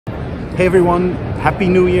Hey everyone, Happy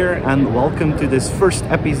New Year and welcome to this first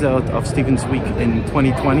episode of Steven's Week in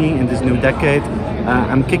 2020 in this new decade.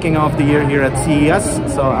 I'm kicking off the year here at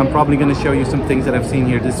CES, so I'm probably going to show you some things that I've seen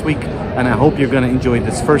here this week, and I hope you're going to enjoy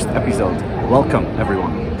this first episode. Welcome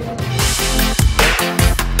everyone.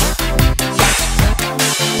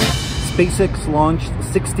 SpaceX launched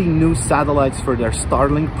 60 new satellites for their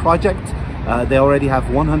Starlink project. They already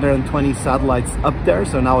have 120 satellites up there,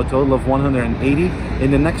 so now a total of 180.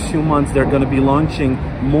 In the next few months, they're going to be launching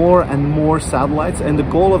more and more satellites, and the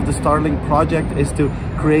goal of the Starlink project is to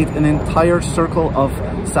create an entire circle of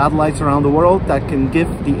satellites around the world that can give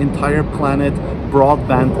the entire planet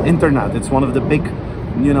broadband internet. It's one of the big,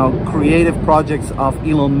 creative projects of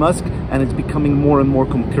Elon Musk, and it's becoming more and more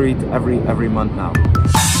concrete every month now.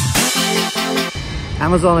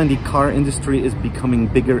 Amazon and the car industry is becoming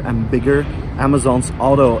bigger and bigger. Amazon's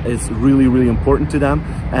auto is really important to them.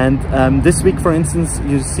 And this week, for instance,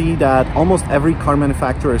 you see that almost every car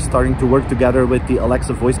manufacturer is starting to work together with the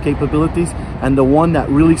Alexa voice capabilities. And the one that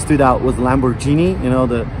really stood out was Lamborghini,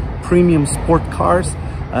 the premium sport cars.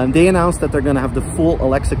 They announced that they're going to have the full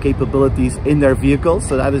Alexa capabilities in their vehicles,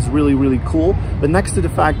 so that is really cool. But next to the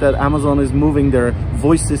fact that Amazon is moving their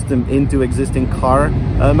voice system into existing car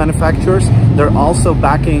manufacturers, they're also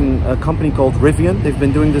backing a company called Rivian. They've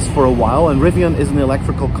been doing this for a while, and Rivian is an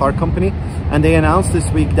electrical car company, and they announced this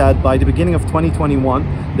week that by the beginning of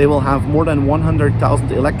 2021 they will have more than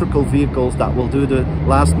 100,000 electrical vehicles that will do the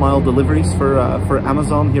last mile deliveries for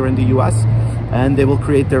Amazon here in the US. And they will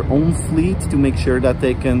create their own fleet to make sure that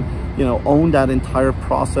they can, own that entire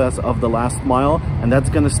process of the last mile. And that's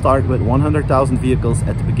going to start with 100,000 vehicles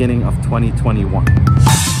at the beginning of 2021.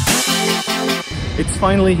 It's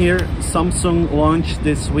finally here. Samsung launched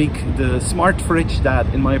this week the smart fridge that,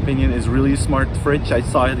 in my opinion, is really a smart fridge. I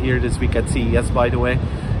saw it here this week at CES, by the way.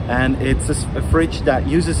 And it's a fridge that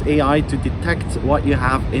uses AI to detect what you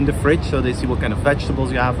have in the fridge. So they see what kind of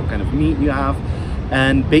vegetables you have, what kind of meat you have.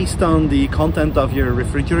 And based on the content of your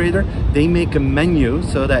refrigerator, they make a menu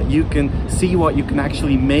so that you can see what you can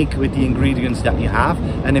actually make with the ingredients that you have.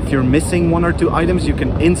 And if you're missing one or two items, you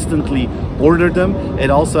can instantly order them. It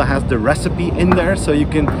also has the recipe in there, so you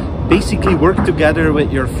can basically work together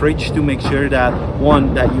with your fridge to make sure that,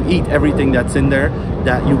 one, that you eat everything that's in there,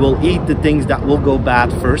 that you will eat the things that will go bad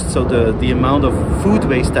first, so the amount of food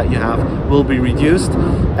waste that you have will be reduced.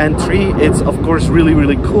 And three, it's of course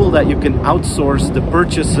really cool that you can outsource the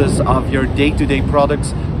purchases of your day-to-day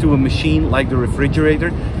products to a machine like the refrigerator.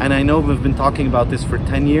 And I know we've been talking about this for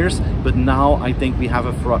 10 years, but now I think we have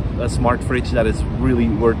a smart fridge that is really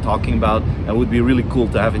worth talking about and would be really cool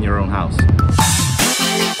to have in your own house.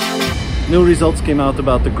 New results came out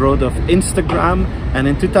about the growth of Instagram, and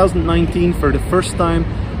in 2019, for the first time,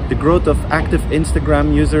 the growth of active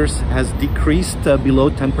Instagram users has decreased below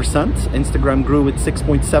 10%. Instagram grew with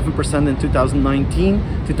 6.7% in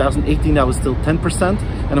 2019. 2018, that was still 10%.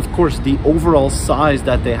 And of course, the overall size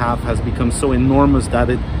that they have has become so enormous that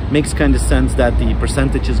it makes kind of sense that the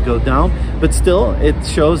percentages go down. But still, it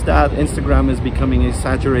shows that Instagram is becoming a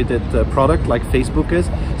saturated product like Facebook is.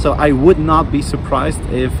 So I would not be surprised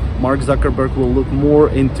if Mark Zuckerberg will look more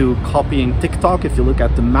into copying TikTok, if you look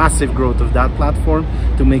at the massive growth of that platform,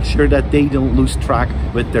 to make sure that they don't lose track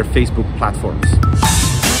with their Facebook platforms.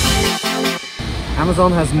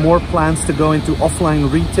 Amazon has more plans to go into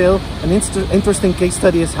offline retail. An interesting case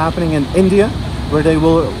study is happening in India, where they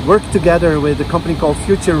will work together with a company called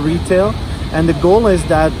Future Retail. And the goal is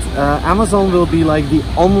that Amazon will be like the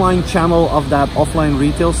online channel of that offline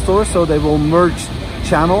retail store, so they will merge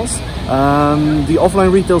channels. The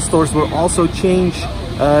offline retail stores will also change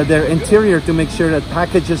their interior to make sure that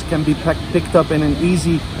packages can be picked up in an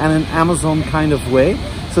easy and an Amazon kind of way.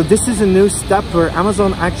 So this is a new step where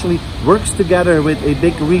Amazon actually works together with a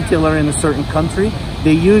big retailer in a certain country.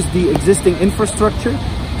 They use the existing infrastructure.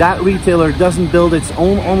 That retailer doesn't build its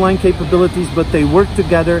own online capabilities, but they work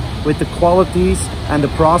together with the qualities and the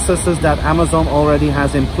processes that Amazon already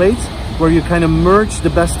has in place, where you kind of merge the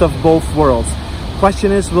best of both worlds.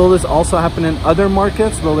 Question is, will this also happen in other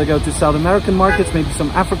markets? Will they go to South American markets, maybe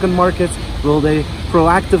some African markets? Will they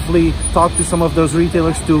proactively talk to some of those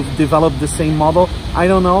retailers to develop the same model? I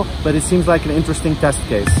don't know, but it seems like an interesting test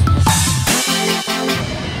case.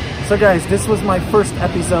 So guys, this was my first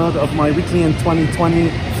episode of my weekly in 2020,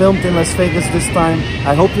 filmed in Las Vegas this time.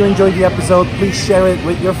 I hope you enjoyed the episode. Please share it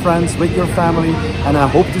with your friends, with your family, and I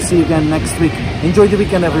hope to see you again next week. Enjoy the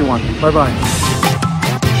weekend, everyone. Bye-bye.